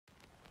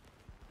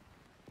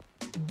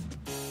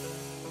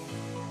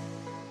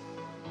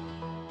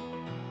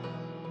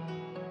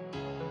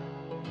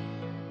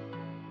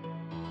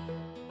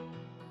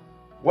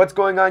What's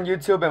going on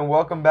YouTube, and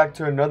welcome back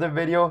to another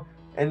video.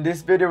 In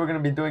this video we're going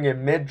to be doing a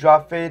mid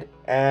drop fade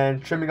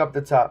and trimming up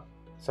the top.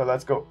 So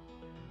let's go.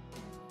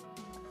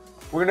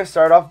 We're going to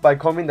start off by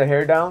combing the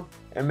hair down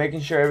and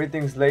making sure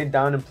everything's laid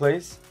down in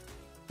place.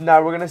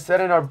 Now we're going to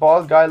set in our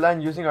bald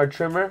guideline using our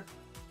trimmer.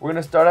 We're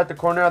going to start at the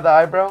corner of the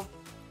eyebrow,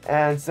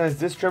 and since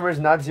this trimmer is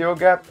not zero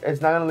gap, it's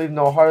not going to leave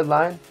no hard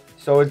line,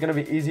 so it's going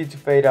to be easy to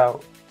fade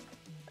out.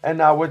 And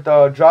now with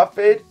the drop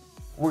fade,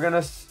 we're going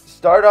to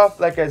start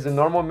off like as a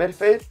normal mid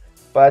fade,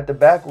 but at the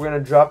back we're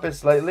going to drop it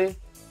slightly.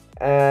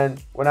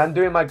 And when I'm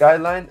doing my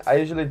guideline, I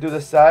usually do the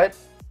side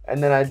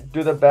and then I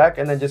do the back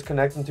and then just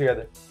connect them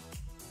together.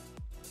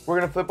 We're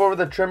going to flip over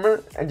the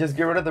trimmer and just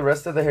get rid of the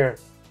rest of the hair.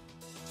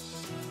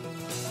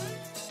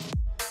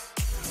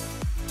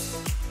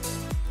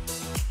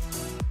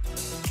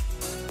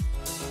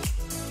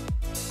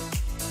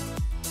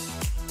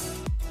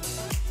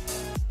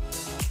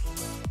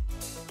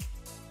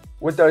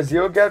 With our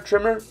zero gap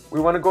trimmer, we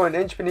want to go an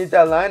inch beneath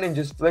that line and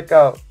just flick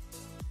out.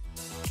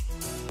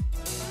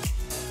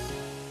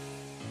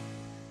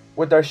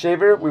 With our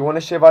shaver, we want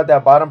to shave out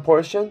that bottom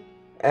portion,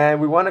 and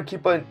we want to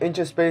keep an inch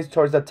of space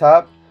towards the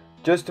top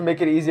just to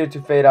make it easier to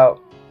fade out.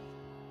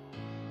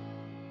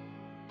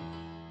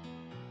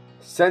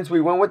 Since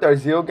we went with our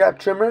zero gap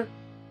trimmer,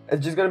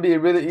 it's just going to be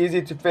really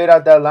easy to fade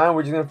out that line.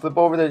 We're just going to flip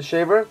over the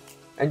shaver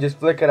and just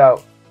flick it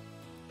out.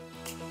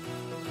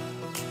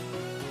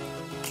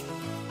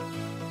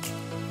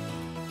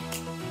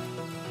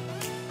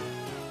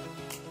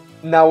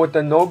 Now with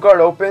the no guard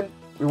open,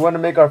 we want to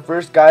make our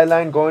first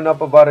guideline going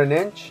up about an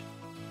inch.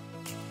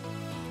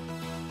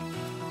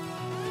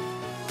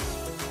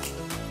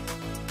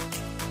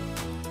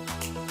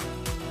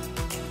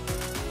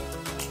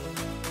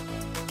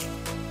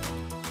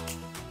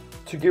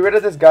 To get rid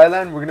of this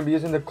guideline, we're going to be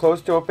using the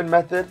close to open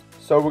method.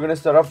 So we're going to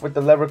start off with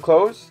the lever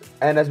close,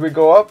 and as we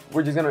go up,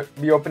 we're just going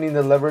to be opening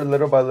the lever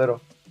little by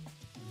little.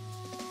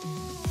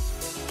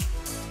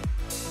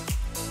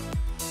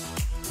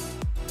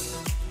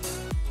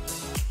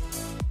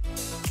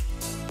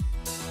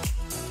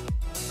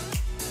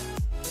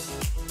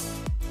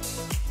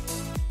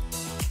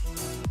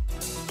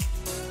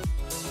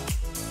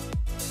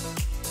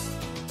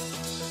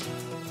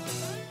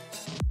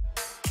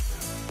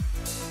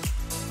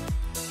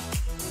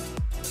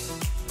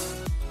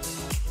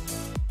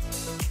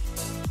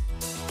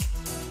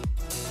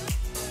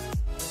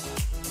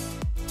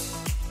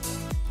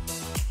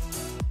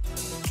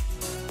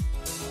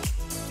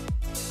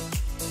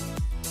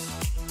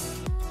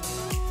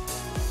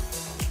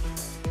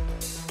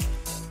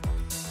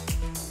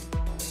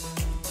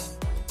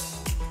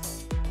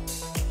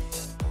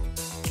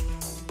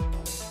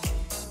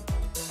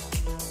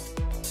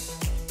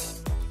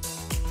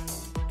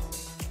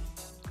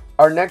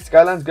 Our next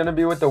guideline is going to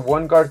be with the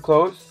one guard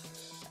close,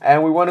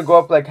 and we want to go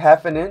up like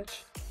half an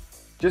inch.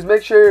 Just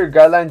make sure your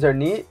guidelines are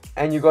neat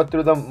and you go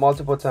through them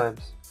multiple times.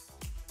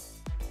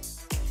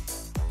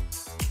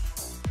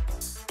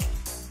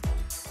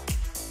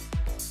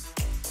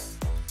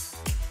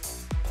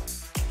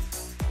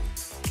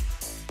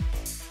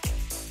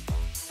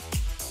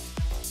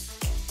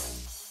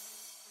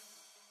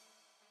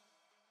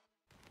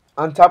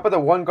 On top of the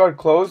one guard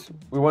close,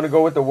 we want to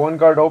go with the one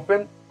guard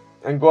open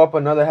and go up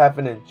another half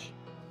an inch.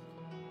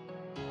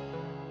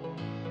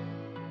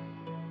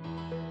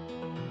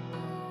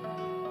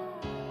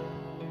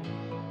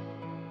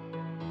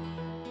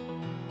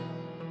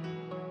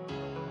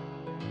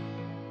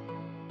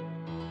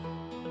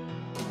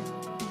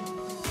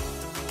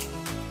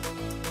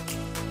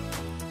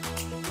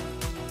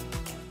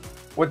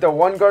 With the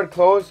one guard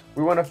close,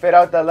 we want to fade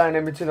out that line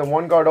in between the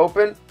one guard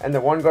open and the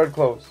one guard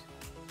close.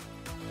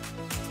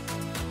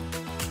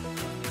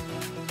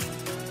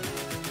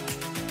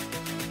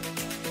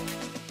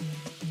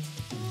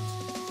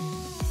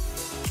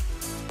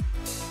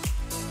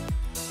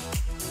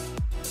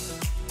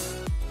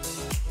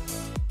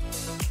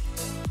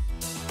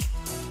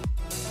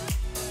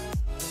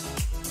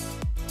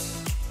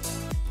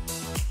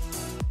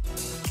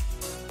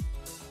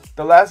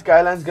 The last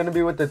guideline is going to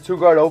be with the two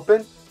guard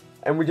open,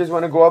 and we just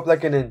want to go up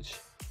like an inch.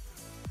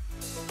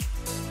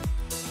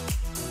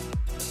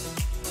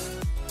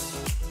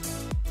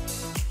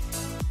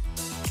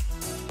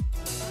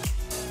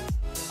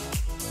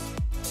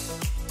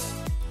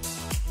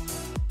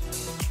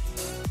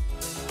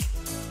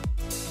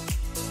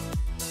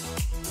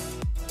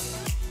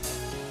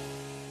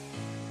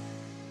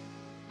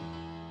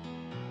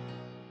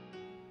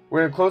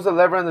 We're going to close the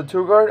lever on the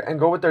two guard and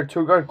go with our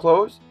two guard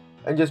close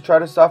and just try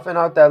to soften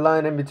out that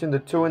line in between the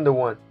two and the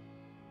one.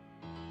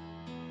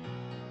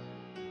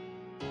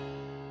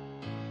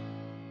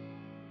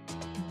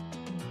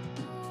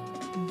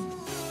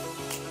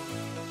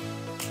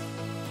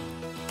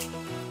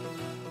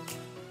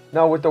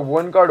 Now with the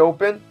one guard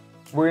open,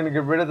 we're going to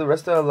get rid of the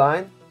rest of the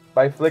line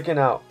by flicking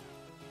out.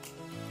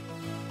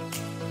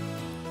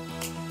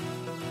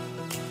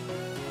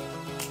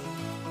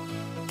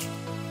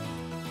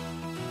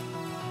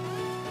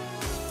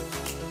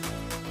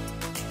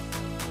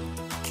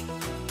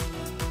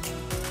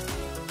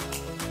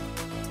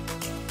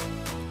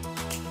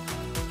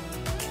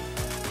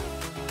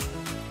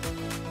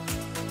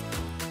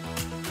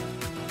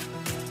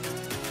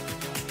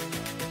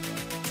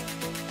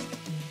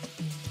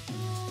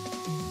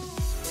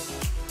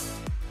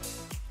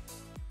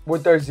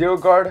 With our zero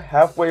guard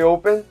halfway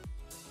open,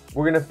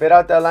 we're going to fade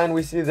out that line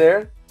we see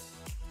there.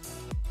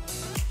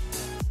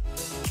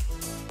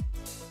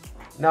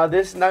 Now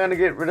this is not going to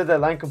get rid of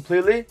that line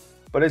completely,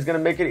 but it's going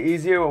to make it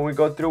easier when we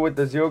go through with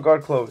the zero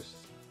guard closed.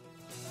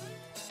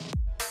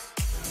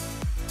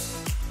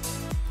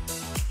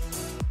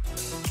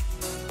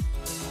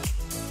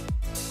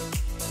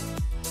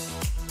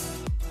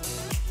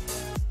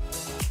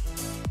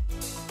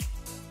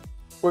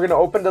 We're going to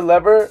open the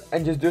lever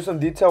and just do some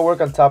detail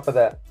work on top of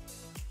that.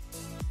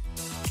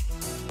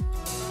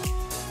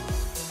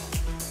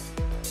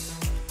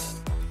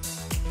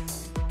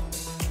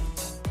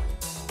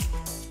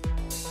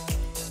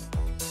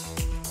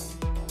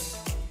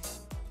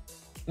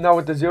 Now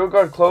with the zero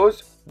guard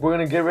closed, we're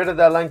going to get rid of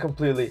that line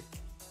completely.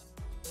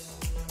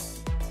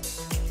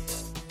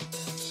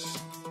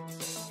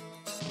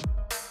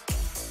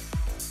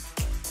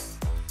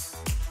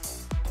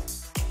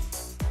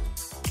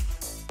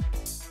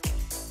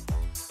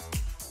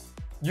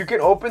 You can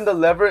open the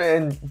lever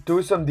and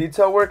do some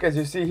detail work. As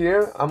you see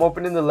here, I'm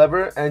opening the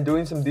lever and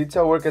doing some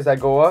detail work as I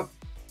go up.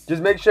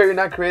 Just make sure you're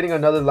not creating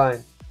another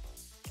line.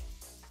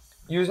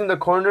 Using the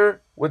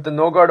corner with the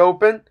no guard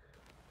open,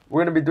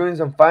 we're going to be doing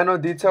some final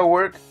detail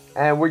work,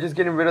 and we're just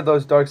getting rid of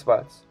those dark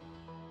spots.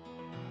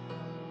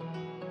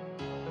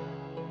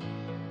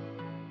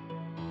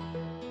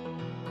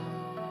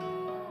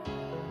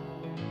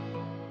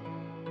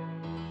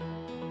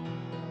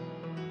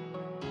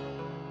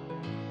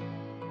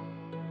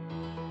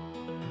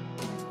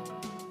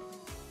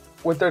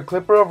 With our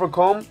clipper over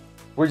comb,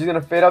 we're just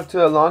going to fade up to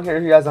the long hair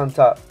he has on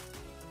top.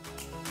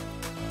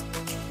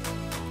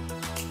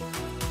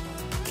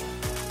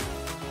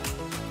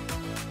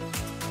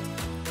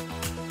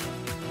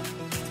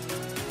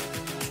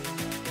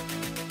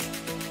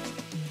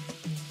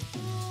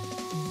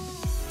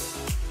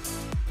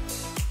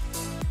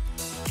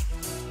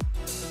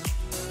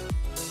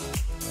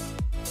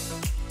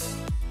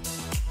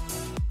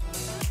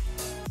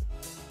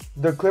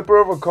 The clipper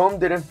over comb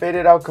didn't fade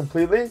it out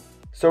completely,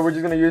 so we're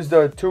just going to use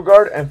the 2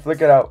 guard and flick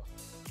it out.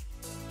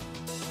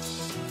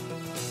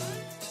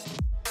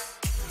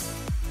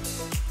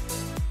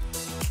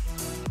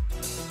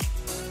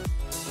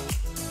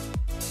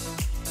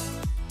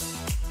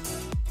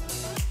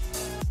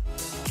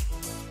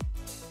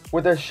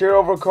 With our shear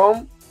over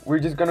comb, we're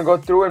just going to go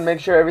through and make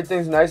sure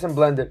everything's nice and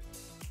blended.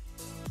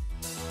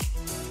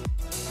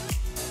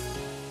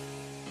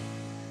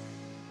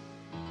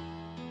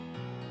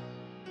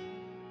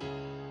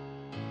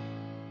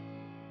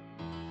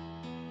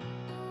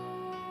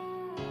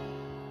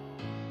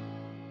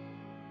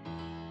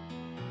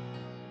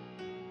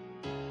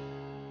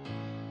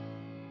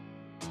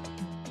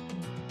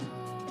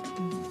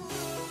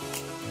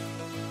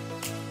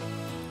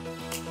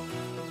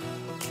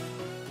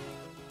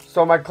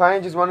 So my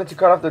client just wanted to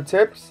cut off the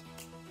tips,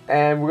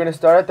 and we're going to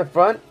start at the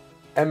front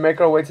and make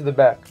our way to the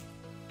back.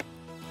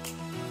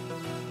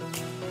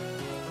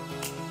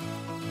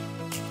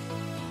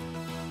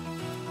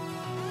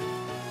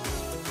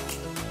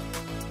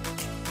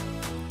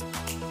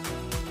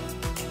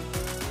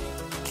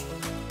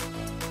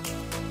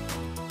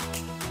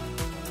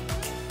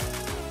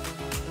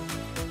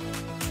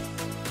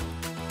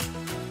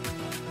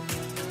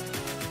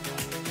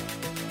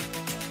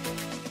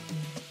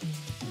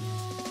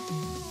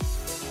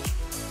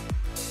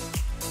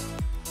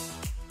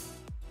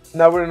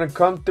 Now we're going to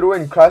come through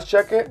and cross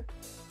check it,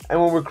 and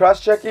when we're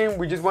cross checking,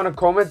 we just want to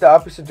comb it the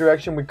opposite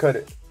direction we cut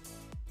it.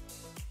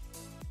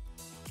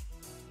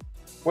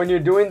 When you're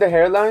doing the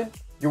hairline,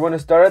 you want to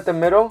start at the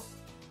middle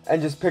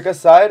and just pick a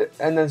side,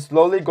 and then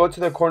slowly go to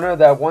the corner of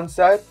that one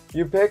side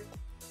you picked,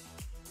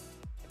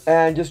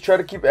 and just try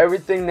to keep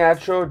everything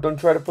natural. Don't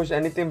try to push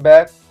anything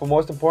back, but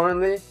most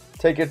importantly,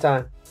 take your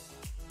time.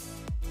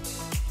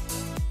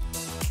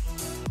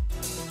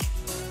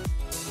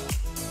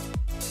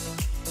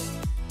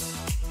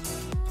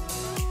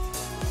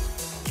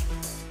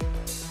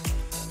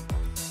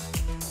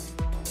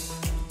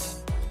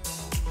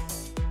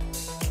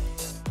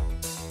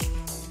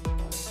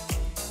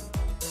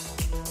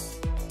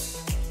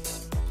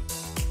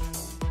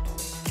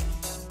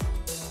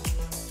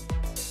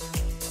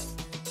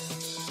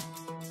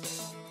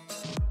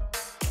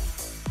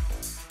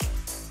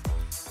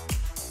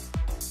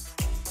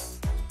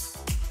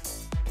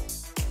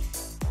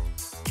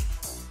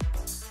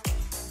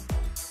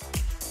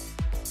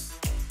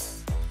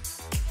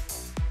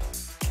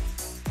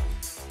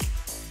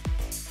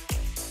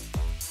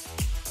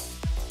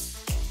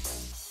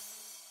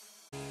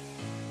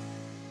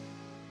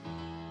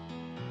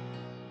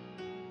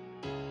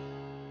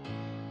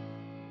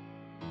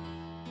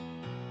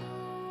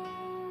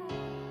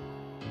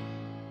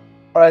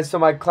 Alright, so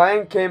my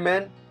client came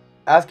in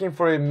asking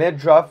for a mid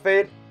drop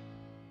fade,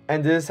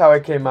 and this is how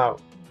it came out.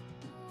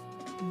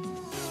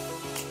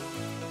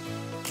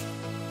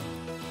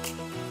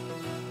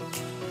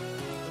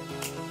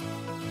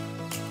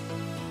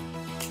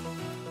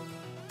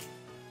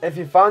 If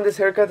you found this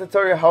haircut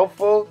tutorial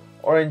helpful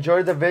or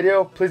enjoyed the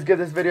video, please give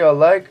this video a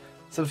like,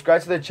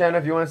 subscribe to the channel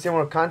if you want to see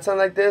more content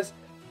like this,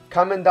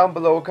 comment down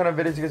below what kind of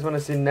videos you guys want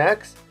to see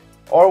next,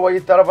 or what you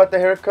thought about the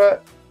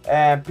haircut.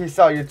 And peace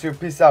out, YouTube.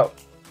 Peace out.